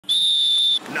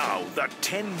Now, the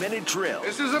 10-minute drill.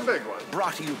 This is a big one.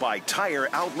 Brought to you by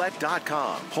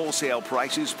TireOutlet.com. Wholesale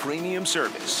prices, premium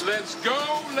service. Let's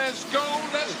go, let's go,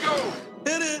 let's go.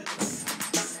 Hit it.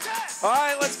 All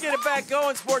right, let's get it back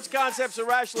going. Sports concepts and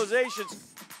rationalizations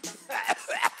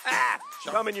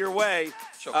coming your way.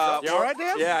 You all right,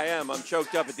 Dan? Yeah, I am. I'm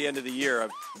choked up at the end of the year.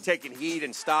 I've taken heed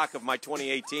and stock of my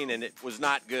 2018, and it was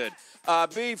not good.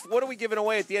 Beef, what are we giving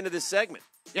away at the end of this segment?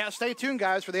 Yeah, stay tuned,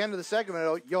 guys. For the end of the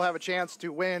segment, you'll have a chance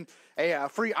to win a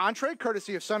free entree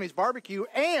courtesy of Sonny's Barbecue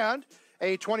and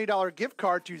a $20 gift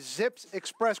card to Zips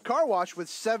Express Car Wash with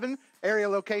 7 area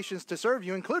locations to serve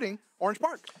you, including Orange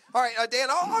Park. All right, Dan,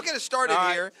 I'll get us started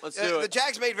here. Let's do it. The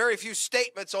Jags made very few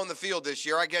statements on the field this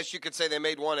year. I guess you could say they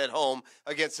made one at home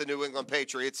against the New England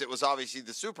Patriots. It was obviously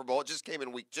the Super Bowl. It just came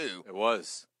in week 2. It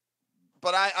was.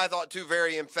 But I thought 2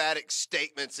 very emphatic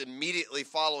statements immediately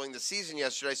following the season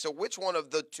yesterday. So which one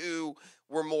of the 2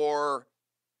 were more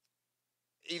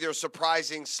either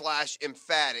surprising /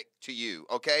 emphatic to you?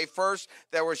 Okay, first,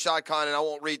 there was Shad Khan, and I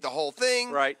won't read the whole thing.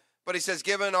 Right. But he says,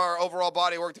 given our overall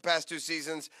body of work the past 2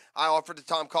 seasons, I offered to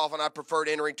Tom Coughlin I preferred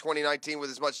entering 2019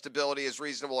 with as much stability as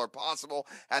reasonable or possible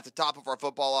at the top of our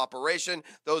football operation.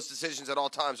 Those decisions at all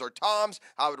times are Tom's.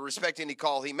 I would respect any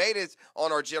call he made it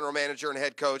on our general manager and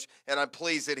head coach, and I'm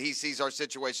pleased that he sees our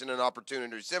situation and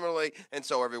opportunity similarly, and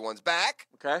so everyone's back.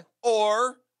 Okay.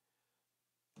 Or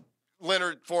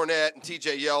Leonard Fournette and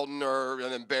T.J. Yeldon are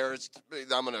an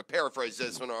I'm going to paraphrase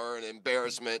this one, are an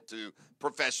embarrassment to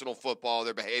professional football.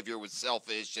 Their behavior was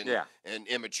selfish and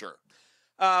immature.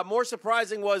 More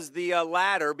surprising was the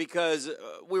latter because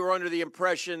we were under the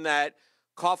impression that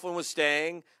Coughlin was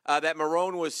staying, that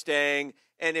Marrone was staying,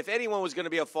 and if anyone was going to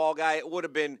be a fall guy, it would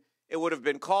have been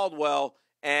Caldwell.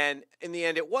 And in the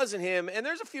end, it wasn't him. And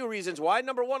there's a few reasons why.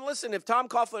 Number one, listen, if Tom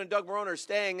Coughlin and Doug Marrone are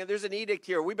staying, there's an edict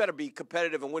here. We better be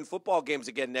competitive and win football games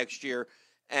again next year.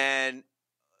 And,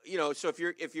 so if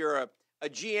you're a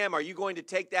GM, are you going to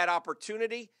take that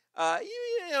opportunity?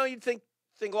 You'd think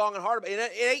long and hard about it.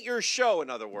 It ain't your show,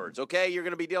 in other words, okay? You're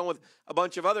going to be dealing with a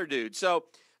bunch of other dudes. So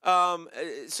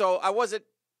I wasn't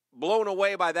blown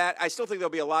away by that. I still think there'll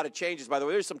be a lot of changes, by the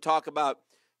way. There's some talk about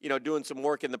doing some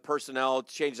work in the personnel,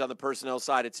 changes on the personnel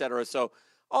side, et cetera. So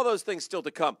all those things still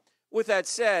to come. With that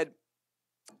said,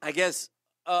 I guess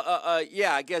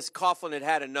Coughlin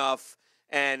had enough,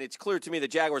 and it's clear to me the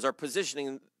Jaguars are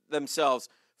positioning themselves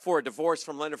for a divorce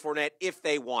from Leonard Fournette if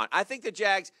they want. I think the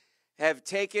Jags have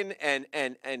taken and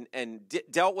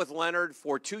dealt with Leonard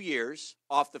for 2 years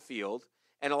off the field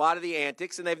and a lot of the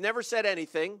antics, and they've never said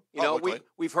anything.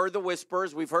 We've heard the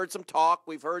whispers, we've heard some talk,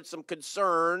 we've heard some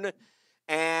concern.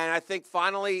 And I think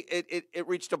finally it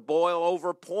reached a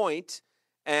boil-over point.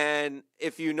 And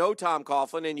if you know Tom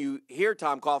Coughlin and you hear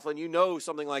Tom Coughlin,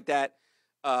 something like that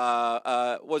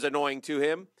was annoying to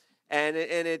him. And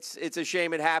it's a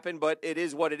shame it happened, but it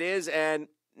is what it is. And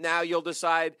now you'll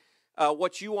decide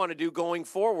what you want to do going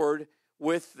forward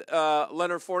with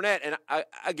Leonard Fournette. And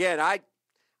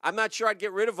I'm not sure I'd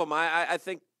get rid of him. I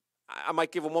think I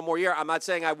might give him one more year. I'm not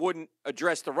saying I wouldn't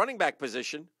address the running back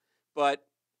position, but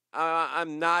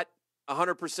I'm not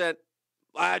 100%.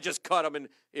 I just cut him and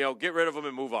get rid of him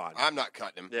and move on. I'm not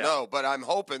cutting him. Yeah. No, but I'm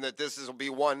hoping that this will be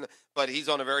one. But he's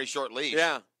on a very short leash.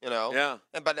 Yeah. Yeah.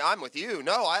 But I'm with you.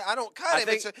 No, I don't cut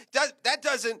him. That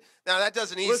doesn't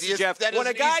ease Listen, Jeff, that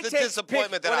doesn't ease the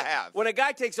disappointment that I have. When a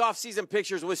guy takes off-season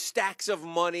pictures with stacks of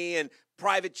money and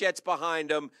private jets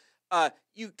behind him,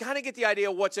 you kind of get the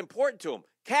idea of what's important to him.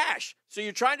 Cash. So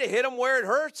you're trying to hit him where it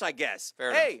hurts, I guess. Fair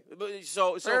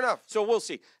enough. Fair enough. So we'll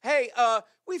see. Hey,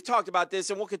 we've talked about this,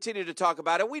 and we'll continue to talk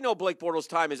about it. We know Blake Bortles'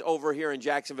 time is over here in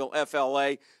Jacksonville,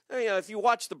 FLA. If you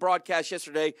watched the broadcast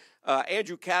yesterday,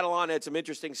 Andrew Catalon had some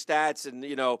interesting stats, and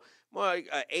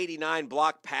 89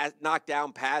 block pass,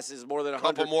 knockdown passes, more than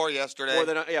 100. Couple more yesterday.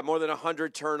 More than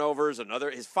 100 turnovers.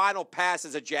 His final pass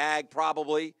as a Jag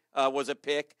probably was a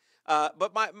pick.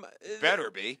 But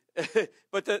better be.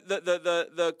 But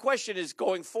the question is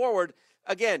going forward.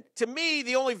 Again, to me,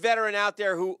 the only veteran out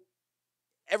there who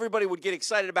everybody would get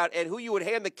excited about and who you would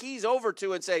hand the keys over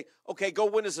to and say, okay, go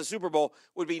win us a Super Bowl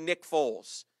would be Nick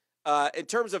Foles. In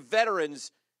terms of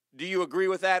veterans, do you agree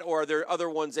with that, or are there other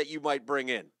ones that you might bring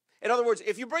in? In other words,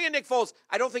 if you bring in Nick Foles,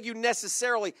 I don't think you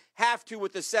necessarily have to,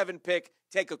 with the 7 pick,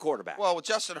 take a quarterback. Well, with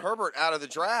Justin Herbert out of the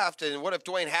draft, and what if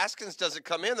Dwayne Haskins doesn't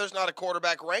come in? There's not a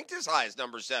quarterback ranked as high as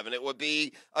number 7. It would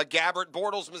be a Gabbert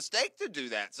Bortles mistake to do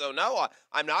that. So, no,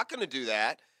 I'm not going to do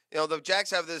that. The Jags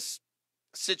have this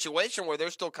situation where they're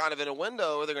still kind of in a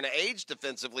window where they're going to age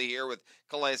defensively here with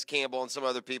Calais Campbell and some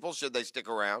other people, should they stick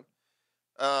around.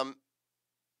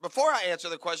 Before I answer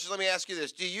the question, let me ask you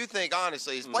this. Do you think,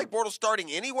 honestly, is Blake Bortles starting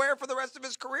anywhere for the rest of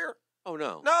his career? Oh,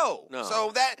 no. No.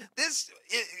 So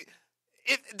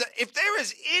if there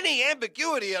is any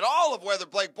ambiguity at all of whether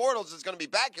Blake Bortles is going to be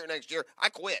back here next year, I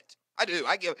quit. I do.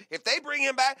 If they bring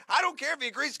him back, I don't care if he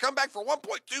agrees to come back for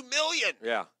 $1.2 million.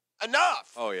 Yeah.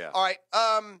 Enough. Oh, yeah. All right.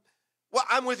 Well,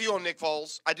 I'm with you on Nick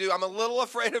Foles. I do. I'm a little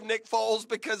afraid of Nick Foles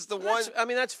because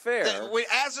that's fair.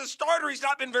 As a starter, he's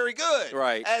not been very good.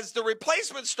 Right. As the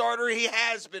replacement starter, he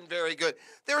has been very good.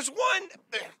 There's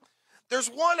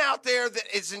one out there that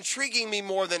is intriguing me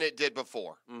more than it did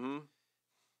before. Mm-hmm.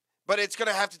 But it's going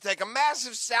to have to take a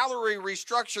massive salary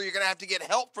restructure. You're going to have to get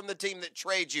help from the team that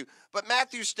trades you. But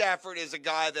Matthew Stafford is a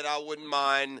guy that I wouldn't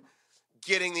mind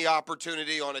getting the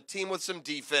opportunity on a team with some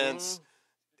defense.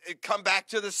 Come back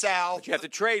to the South. But you have to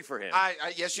trade for him.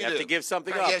 Yes, you do. You have to give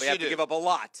something up. Yes, you have to give up a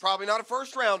lot. Probably not a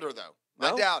first rounder, though.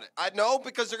 No? I doubt it. I know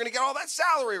because they're going to get all that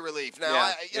salary relief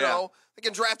now. Yeah. Know, they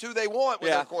can draft who they want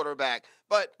with their quarterback.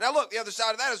 But now look, the other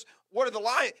side of that is what are the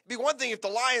Lions? It'd be one thing if the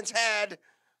Lions had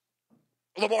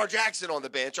Lamar Jackson on the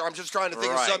bench, or I'm just trying to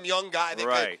think of some young guy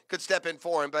that could step in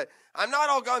for him. But I'm not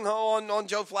all gung-ho on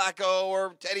Joe Flacco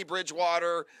or Teddy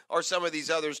Bridgewater or some of these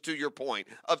others, to your point,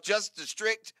 of just the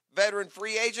strict veteran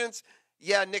free agents.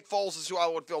 Yeah, Nick Foles is who I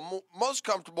would feel most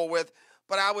comfortable with,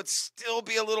 but I would still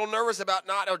be a little nervous about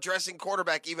not addressing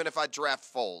quarterback even if I draft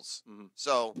Foles. Mm-hmm.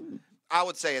 So I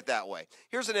would say it that way.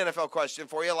 Here's an NFL question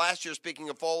for you. Last year, speaking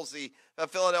of Foles, the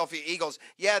Philadelphia Eagles,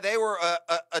 they were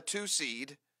a 2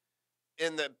 seed.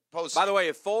 In the post. By the way,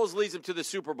 if Foles leads him to the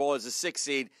Super Bowl as a 6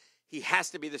 seed, he has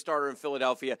to be the starter in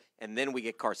Philadelphia, and then we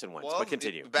get Carson Wentz. But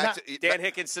continue. Dan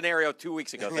Hicken scenario 2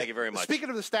 weeks ago. Thank you very much. Speaking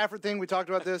of the Stafford thing, we talked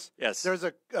about this. Yes. There's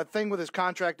a thing with his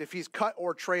contract. If he's cut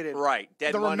or traded, right.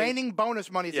 Dead the money. remaining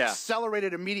bonus money is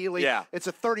accelerated immediately. Yeah. It's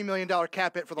a $30 million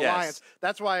cap hit for the Lions.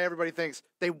 That's why everybody thinks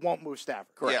they won't move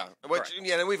Stafford. Correct.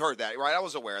 Yeah. And we've heard that, right? I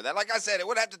was aware of that. Like I said, it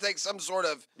would have to take some sort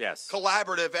of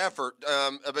collaborative effort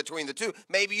between the two.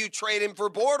 Maybe you trade him for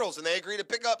Bortles, and they agree to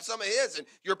pick up some of his, and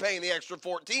you're paying the extra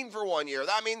 $14 for 1 year.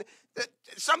 I mean,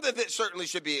 something that certainly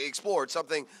should be explored,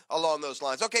 something along those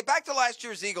lines. Okay, back to last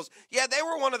year's Eagles. Yeah, they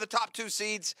were one of the top 2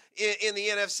 seeds in the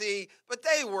NFC, but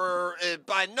they were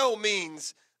by no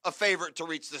means a favorite to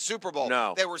reach the Super Bowl.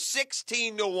 No. They were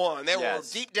 16-1. They were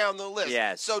deep down the list.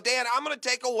 Yes. So, Dan, I'm going to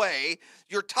take away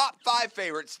your top 5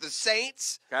 favorites, the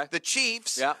Saints, the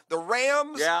Chiefs, the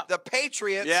Rams, the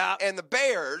Patriots, and the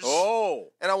Bears. Oh.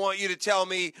 And I want you to tell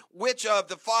me which of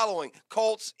the following,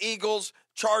 Colts, Eagles,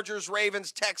 Chargers,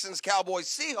 Ravens, Texans, Cowboys,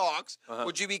 Seahawks,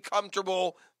 would you be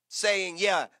comfortable saying,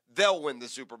 they'll win the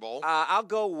Super Bowl? I'll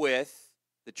go with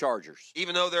the Chargers.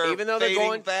 Even though they're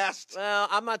going fast? Well,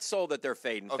 I'm not sold that they're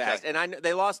fading fast. And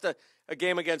they lost a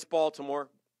game against Baltimore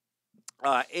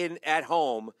at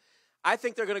home. I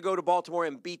think they're going to go to Baltimore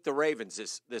and beat the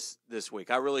Ravens this week.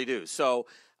 I really do. So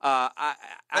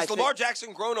has Lamar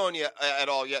Jackson grown on you at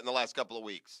all yet in the last couple of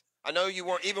weeks? I know you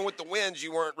weren't, even with the wins,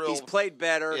 you weren't real. He's played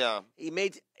better. Yeah. He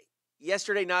made,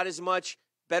 yesterday, not as much.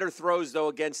 Better throws, though,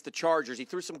 against the Chargers. He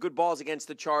threw some good balls against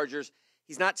the Chargers.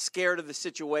 He's not scared of the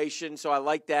situation, so I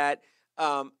like that.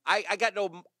 I got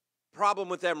no problem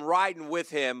with them riding with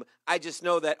him. I just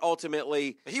know that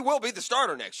ultimately he will be the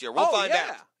starter next year. We'll find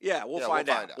out. Yeah, we'll find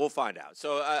out. We'll find out.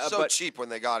 So but cheap when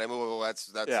they got him.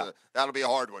 That'll be a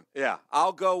hard one. Yeah,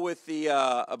 I'll go with the.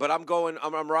 But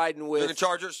I'm riding with the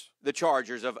Chargers. The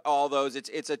Chargers of all those.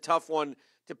 It's a tough one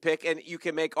to pick, and you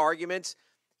can make arguments.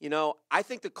 You know, I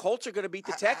think the Colts are going to beat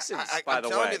the Texans. I'm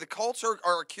telling you, the Colts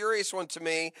are a curious one to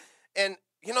me, and.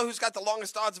 You know who's got the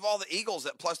longest odds of all the Eagles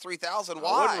at plus 3,000? Why?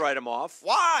 I wouldn't write them off.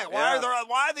 Why? Why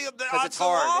the odds it's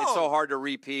hard. so long? It's so hard to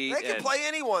repeat. They can play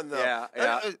anyone, though.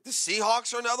 Yeah. The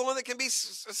Seahawks are another one that can be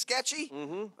sketchy.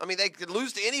 Mm-hmm. I mean, they could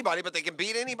lose to anybody, but they can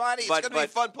beat anybody. It's going to be a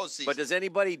fun postseason. But does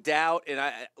anybody doubt? And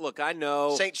I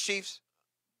know Saints, Chiefs.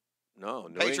 No,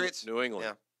 Patriots, New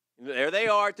England. Yeah. There they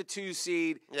are at the 2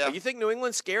 seed. Yeah. You think New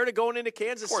England's scared of going into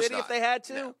Kansas City if they had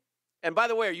to? No. And by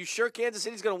the way, are you sure Kansas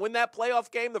City's going to win that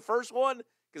playoff game, the first one?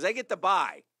 Because they get the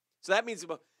bye, so that means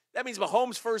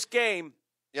Mahomes' first game.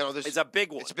 Is a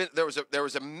big one. There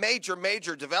was a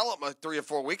major development 3 or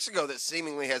 4 weeks ago that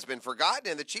seemingly has been forgotten,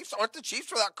 and the Chiefs aren't the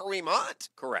Chiefs without Kareem Hunt.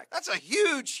 Correct. That's a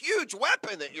huge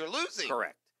weapon that you're losing.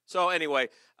 Correct. So anyway,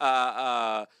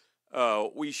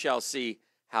 we shall see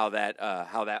how that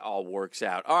all works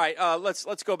out. All right,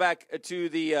 let's go back to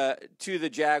the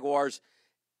Jaguars.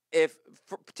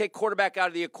 Take quarterback out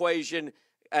of the equation.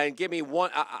 And give me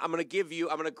one. I'm going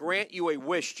to grant you a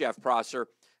wish, Jeff Prosser.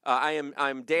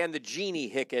 I'm Dan the Genie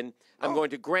Hicken. I'm going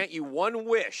to grant you one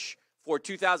wish for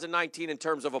 2019 in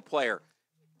terms of a player.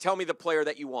 Tell me the player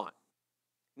that you want,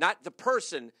 not the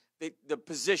person, the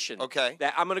position. Okay.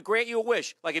 That I'm going to grant you a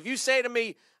wish. Like if you say to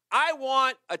me, I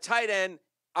want a tight end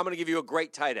I'm going to give you a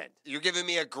great tight end. You're giving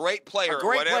me a great player. A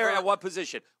great whatever, player at what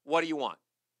position? What do you want?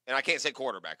 And I can't say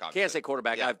quarterback, obviously. Can't say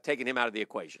quarterback. Yeah. I've taken him out of the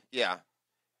equation. Yeah.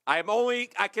 I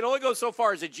can only go so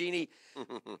far as a genie.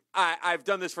 I've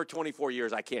done this for 24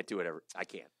 years. I can't do it ever. I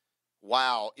can't.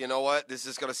 Wow. You know what? This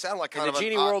is going to sound like kind In of the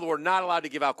genie world, we're not allowed to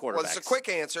give out quarterbacks. Well, it's a quick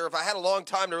answer. If I had a long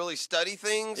time to really study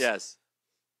things, yes.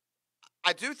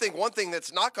 I do think one thing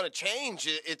that's not going to change,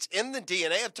 it's in the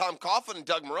DNA of Tom Coughlin and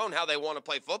Doug Marrone, how they want to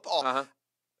play football. Uh-huh.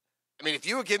 I mean, if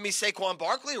you would give me Saquon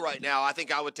Barkley right now, I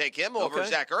think I would take him over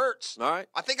Zach Ertz. All right.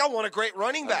 I think I want a great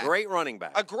running back. A great running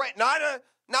back.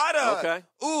 Not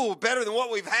a better than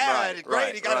what we've had. Right,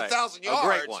 great. He got 1,000 yards. A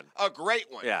great one. A great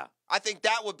one. Yeah. I think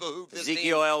that would behoove this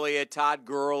Ezekiel team. Elliott, Todd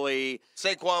Gurley,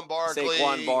 Saquon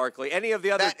Barkley. Any of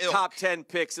the other that ilk. top 10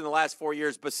 picks in the last 4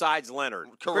 years besides Leonard.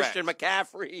 Correct. Christian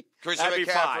McCaffrey. Christian That'd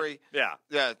be McCaffrey. fine.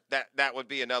 Yeah. That would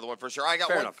be another one for sure. I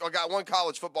got one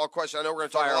college football question. I know we're going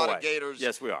to talk Fire a lot away. of Gators.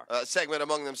 Yes, we are. Segment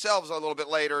among themselves a little bit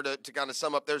later to kind of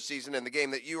sum up their season and the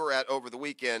game that you were at over the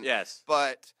weekend. Yes.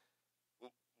 But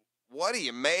what do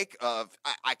you make of,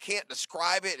 I can't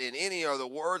describe it in any other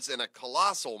words than a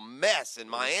colossal mess in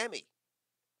Miami.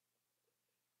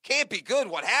 Can't be good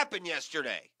what happened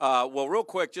yesterday. Well, real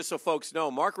quick, just so folks know,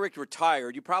 Mark Richt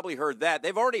retired. You probably heard that.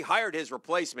 They've already hired his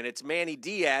replacement. It's Manny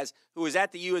Diaz, who was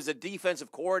at the U as a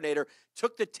defensive coordinator,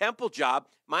 took the Temple job.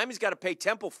 Miami's got to pay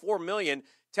Temple $4 million.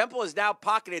 Temple has now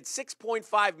pocketed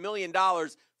 $6.5 million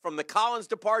from the Collins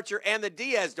departure and the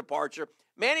Diaz departure.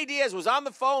 Manny Diaz was on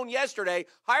the phone yesterday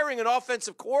hiring an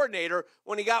offensive coordinator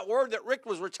when he got word that Richt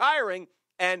was retiring,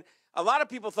 and a lot of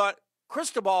people thought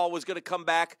Cristobal was going to come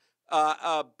back.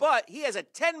 But he has a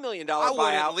 $10 million buyout. I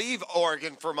wouldn't leave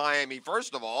Oregon for Miami,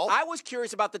 first of all. I was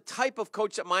curious about the type of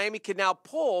coach that Miami can now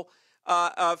pull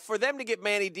for them to get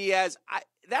Manny Diaz.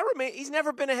 He's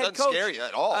never been a head coach. Doesn't scare you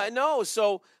at all. No.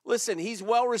 So, listen, he's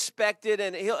well-respected.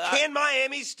 And can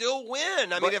Miami still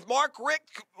win? I mean, if Mark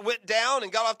Richt went down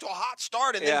and got off to a hot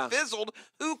start and then fizzled,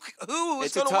 who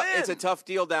is going to win? It's a tough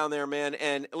deal down there, man.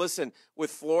 And listen,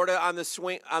 with Florida on the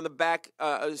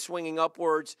swinging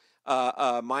upwards,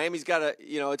 Miami's got to,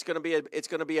 it's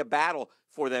going to be a battle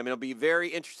for them. It'll be very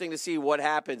interesting to see what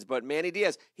happens. But Manny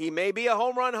Diaz, he may be a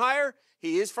home run hire.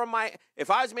 He is from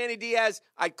if I was Manny Diaz,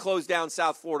 I'd close down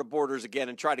South Florida borders again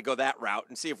and try to go that route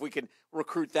and see if we can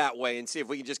recruit that way and see if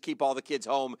we can just keep all the kids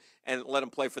home and let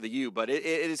them play for the U. But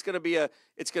it's going to be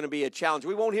a challenge.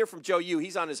 We won't hear from Joe U.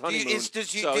 He's on his honeymoon,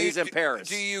 he's in Paris.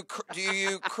 Do you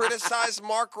criticize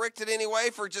Mark Richt in any way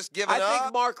for just giving up? I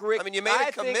think Mark Richt. I mean, you made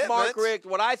a commitment.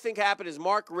 What I think happened is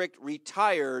Mark Richt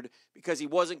retired because he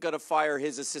wasn't going to fire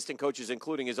his assistant coaches,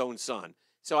 including his own son.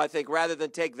 So I think rather than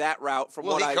take that route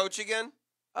Will he coach again?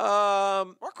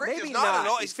 Mark Richt maybe is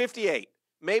not. He's 58.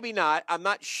 Maybe not. I'm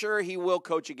not sure he will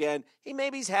coach again.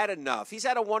 He's had enough. He's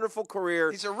had a wonderful career.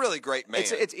 He's a really great man.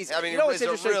 He's he's a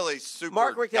really super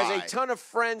Mark Richt guy. has a ton of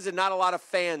friends and not a lot of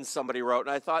fans, somebody wrote. And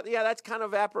I thought,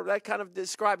 that kind of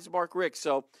describes Mark Richt.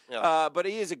 So, but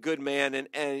he is a good man,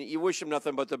 and you wish him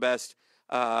nothing but the best.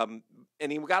 And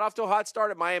he got off to a hot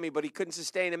start at Miami, but he couldn't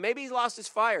sustain. And maybe he's lost his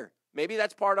fire. Maybe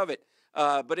that's part of it.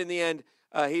 But in the end,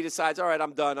 he decides, all right,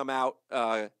 I'm done. I'm out.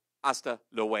 Hasta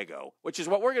luego, which is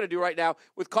what we're going to do right now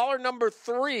with caller number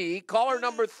 3. Caller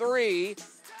number 3.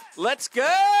 Let's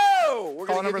go. We're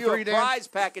going to give you a prize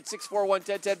pack at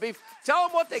 641-1010 Beef. Tell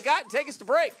them what they got and take us to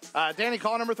break. Danny,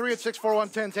 caller number 3 at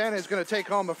 641-1010 is going to take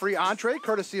home a free entree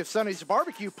courtesy of Sonny's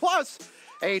Barbecue, plus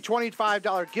a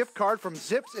 $25 gift card from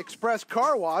Zips Express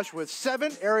Car Wash with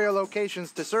 7 area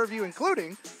locations to serve you,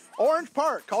 including Orange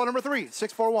Park. Caller number 3,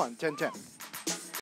 641-1010.